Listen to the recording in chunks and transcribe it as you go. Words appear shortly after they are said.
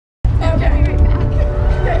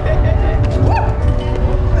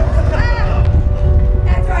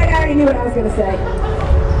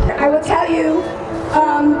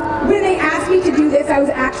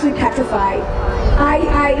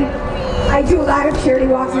do a lot of charity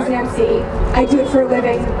walks as an MC. I do it for a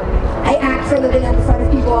living. I act for a living in front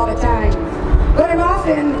of people all the time. But I'm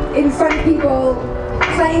often in front of people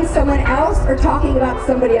playing someone else or talking about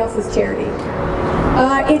somebody else's charity.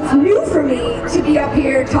 It's new for me to be up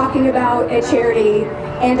here talking about a charity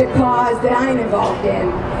and a cause that I'm involved in.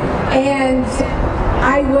 And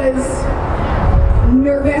I was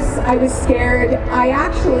nervous, I was scared. I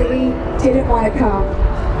actually didn't want to come,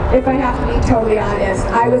 if I have to be totally honest.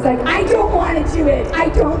 I was like, I don't want to do it. I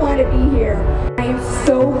don't want to be here. I am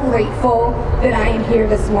so grateful that I am here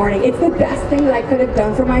this morning. It's the best thing that I could have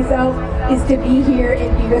done for myself, is to be here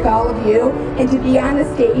and be with all of you, and to be on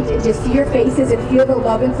the stage and just see your faces and feel the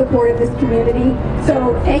love and support of this community.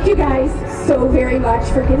 So thank you guys so very much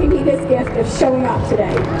for giving me this gift of showing up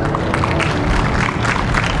today.